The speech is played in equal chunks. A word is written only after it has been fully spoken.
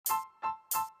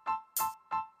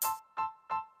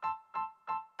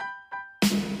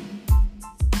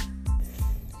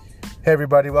Hey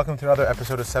everybody, welcome to another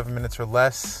episode of 7 Minutes or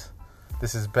Less.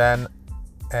 This is Ben,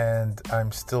 and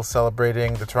I'm still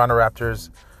celebrating the Toronto Raptors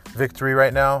victory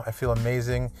right now. I feel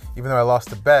amazing. Even though I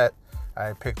lost the bet,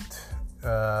 I picked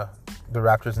the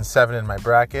Raptors in 7 in my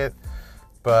bracket.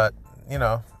 But,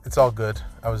 it's all good.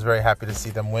 I was very happy to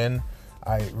see them win.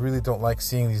 I really don't like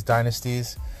seeing these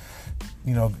dynasties.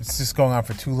 It's just going on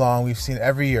for too long. We've seen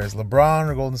every year, it's LeBron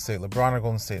or Golden State, LeBron or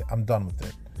Golden State. I'm done with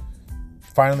it.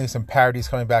 Finally, some parity's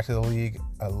coming back to the league.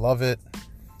 I love it.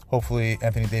 Hopefully,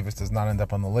 Anthony Davis does not end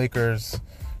up on the Lakers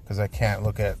because I can't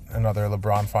look at another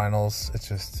LeBron finals.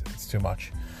 It's too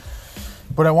much.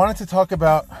 But I wanted to talk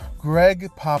about Gregg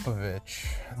Popovich,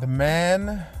 the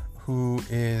man who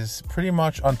is pretty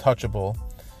much untouchable.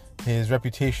 His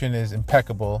reputation is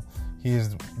impeccable. He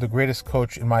is the greatest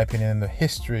coach, in my opinion, in the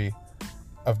history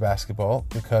of basketball,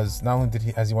 because not only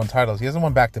has he won titles, he hasn't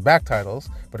won back-to-back titles,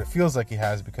 but it feels like he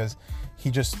has because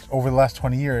he just, over the last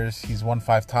 20 years, he's won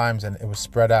 5 times and it was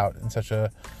spread out in such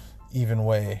a even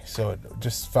way. So it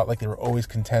just felt like they were always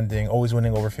contending, always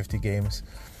winning over 50 games.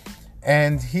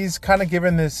 And he's kind of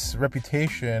given this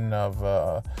reputation of,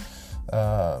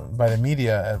 by the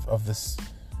media of this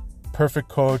perfect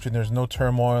coach, and there's no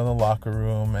turmoil in the locker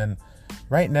room. And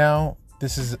right now,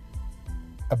 this is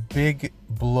a big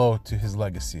blow to his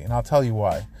legacy, and I'll tell you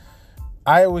why.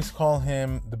 I always call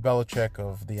him the Belichick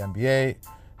of the NBA.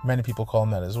 Many people call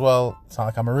him that as well. It's not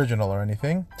like I'm original or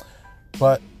anything,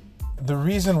 but the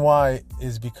reason why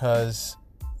is because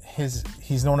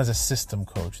he's known as a system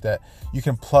coach, that you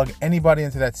can plug anybody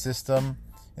into that system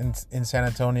in San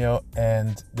Antonio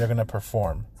and they're going to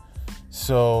perform.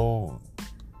 So,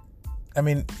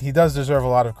 he does deserve a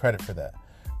lot of credit for that.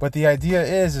 But the idea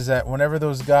is that whenever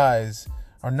those guys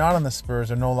are not on the Spurs,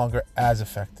 are no longer as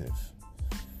effective.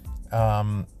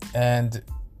 And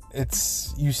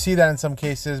you see that in some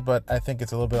cases, but I think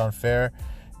it's a little bit unfair.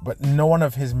 But no one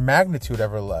of his magnitude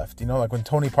ever left. Like when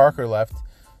Tony Parker left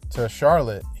to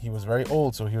Charlotte, he was very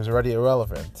old, so he was already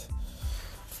irrelevant.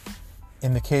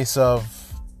 In the case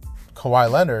of Kawhi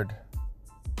Leonard,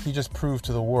 he just proved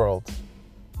to the world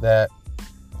that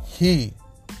he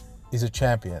is a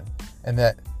champion, and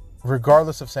that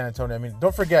regardless of San Antonio,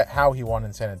 don't forget how he won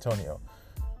in San Antonio.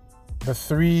 The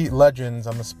 3 legends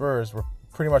on the Spurs were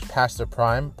pretty much past their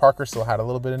prime. Parker still had a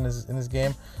little bit in his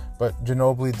game, but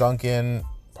Ginobili, Duncan,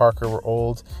 Parker were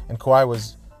old, and it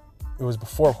was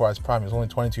before Kawhi's prime. He was only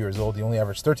 22 years old. He only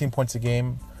averaged 13 points a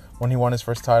game when he won his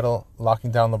first title,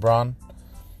 locking down LeBron.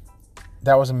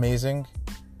 That was amazing,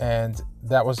 and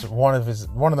that was one of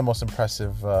the most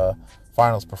impressive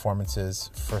finals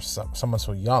performances for someone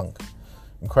so young.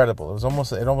 Incredible. It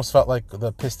almost felt like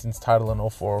the Pistons title in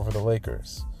 2004 over the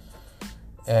Lakers.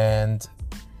 And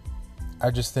I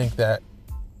just think that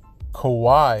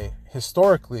Kawhi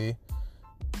historically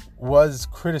was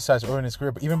criticized early in his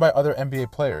career, but even by other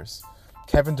NBA players.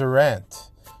 Kevin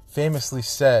Durant famously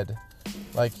said,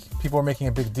 people were making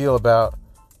a big deal about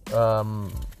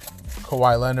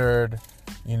Kawhi Leonard.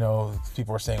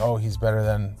 People were saying, oh, he's better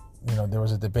than, there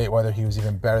was a debate whether he was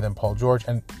even better than Paul George.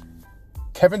 And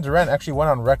Kevin Durant actually went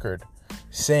on record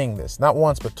saying this, not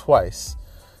once but twice,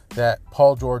 that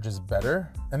Paul George is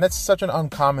better. And that's such an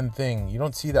uncommon thing. You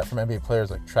don't see that from NBA players,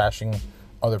 trashing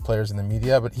other players in the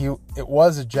media. But it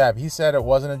was a jab. He said it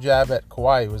wasn't a jab at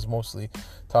Kawhi. He was mostly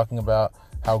talking about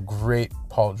how great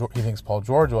he thinks Paul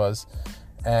George was.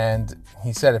 And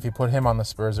he said if you put him on the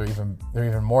Spurs, they're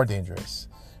even more dangerous.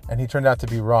 And he turned out to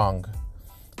be wrong.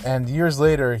 And years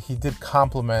later, he did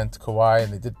compliment Kawhi,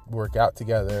 and they did work out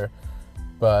together.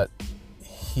 But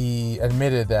he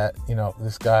admitted that,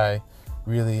 this guy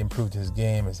really improved his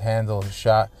game, his handle, his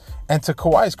shot. And to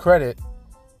Kawhi's credit,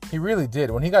 he really did.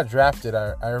 When he got drafted,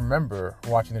 I remember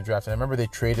watching the draft. And I remember the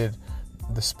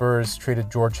Spurs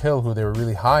traded George Hill, who they were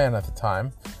really high on at the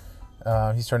time.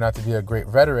 He's turned out to be a great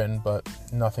veteran, but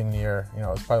nothing near,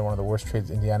 it's probably one of the worst trades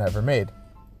Indiana ever made.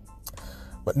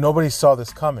 But nobody saw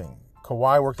this coming.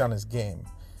 Kawhi worked on his game.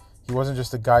 He wasn't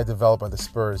just a guy developed by the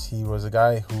Spurs. He was a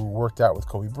guy who worked out with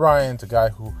Kobe Bryant, a guy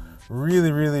who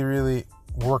really, really, really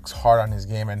works hard on his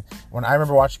game. And when I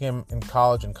remember watching him in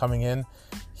college and coming in,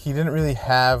 he didn't really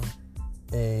have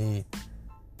a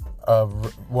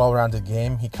well-rounded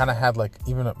game. He kind of had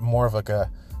even more of a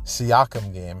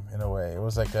Siakam game in a way. It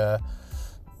was like a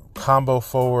combo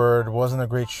forward, wasn't a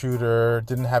great shooter,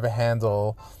 didn't have a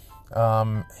handle.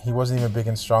 He wasn't even big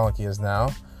and strong like he is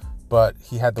now. But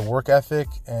he had the work ethic,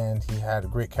 and he had a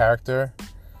great character.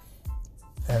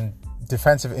 And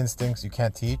defensive instincts you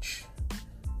can't teach.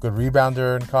 Good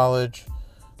rebounder in college.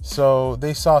 So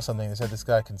they saw something. They said, this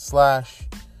guy can slash.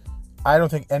 I don't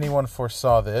think anyone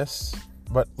foresaw this.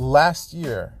 But last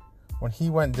year, when he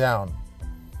went down,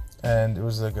 And it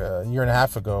was like a year and a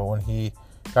half ago when he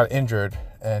got injured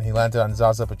and he landed on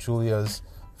Zaza Pachulia's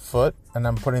foot. And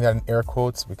I'm putting that in air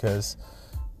quotes because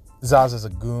Zaza's a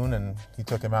goon and he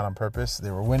took him out on purpose.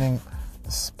 They were winning.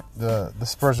 The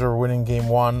Spurs were winning game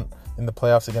 1 in the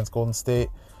playoffs against Golden State,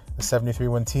 a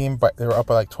 73-win team, but they were up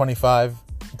by like 25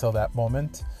 until that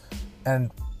moment.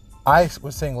 And I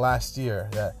was saying last year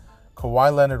that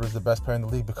Kawhi Leonard was the best player in the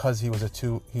league because he was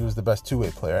the best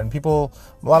two-way player. And a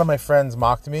lot of my friends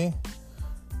mocked me,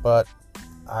 but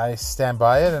I stand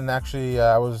by it. And actually,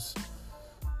 I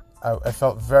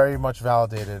felt very much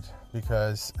validated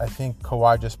because I think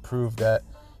Kawhi just proved that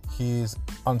he's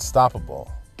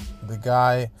unstoppable. The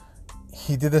guy,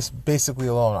 he did this basically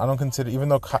alone. I don't consider, even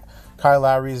though Kyle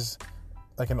Lowry's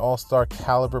like an all-star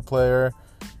caliber player,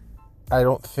 I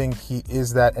don't think he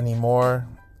is that anymore.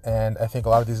 And I think a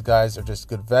lot of these guys are just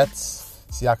good vets.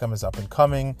 Siakam is up and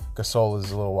coming. Gasol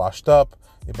is a little washed up.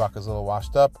 Ibaka's a little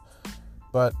washed up.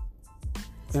 But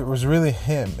it was really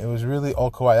him. It was really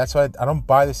all Kawhi. That's why I don't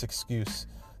buy this excuse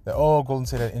that, Golden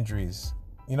State had injuries.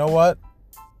 You know what?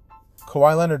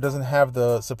 Kawhi Leonard doesn't have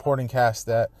the supporting cast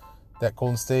that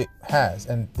Golden State has.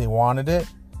 And they wanted it.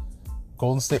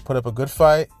 Golden State put up a good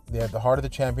fight. They had the heart of the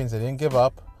champions. They didn't give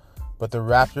up. But the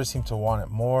Raptors seem to want it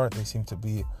more. They seem to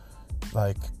be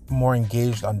like more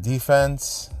engaged on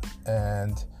defense.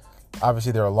 And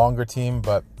obviously they're a longer team,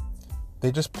 but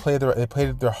they just played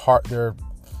their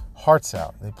hearts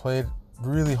out. They played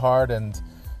really hard, and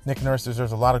Nick Nurse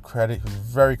deserves a lot of credit. He was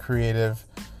very creative.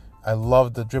 I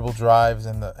love the dribble drives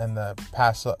and the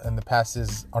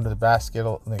passes under the basket.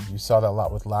 Like you saw that a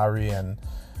lot with Lowry and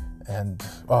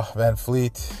Van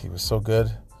Fleet. He was so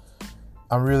good.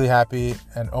 I'm really happy,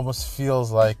 and almost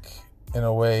feels like, in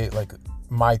a way, like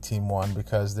my team won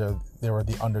because they were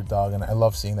the underdog, and I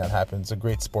love seeing that happen. It's a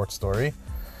great sports story.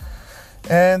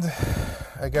 And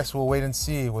I guess we'll wait and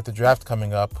see with the draft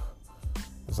coming up.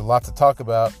 There's a lot to talk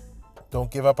about.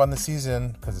 Don't give up on the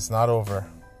season because it's not over.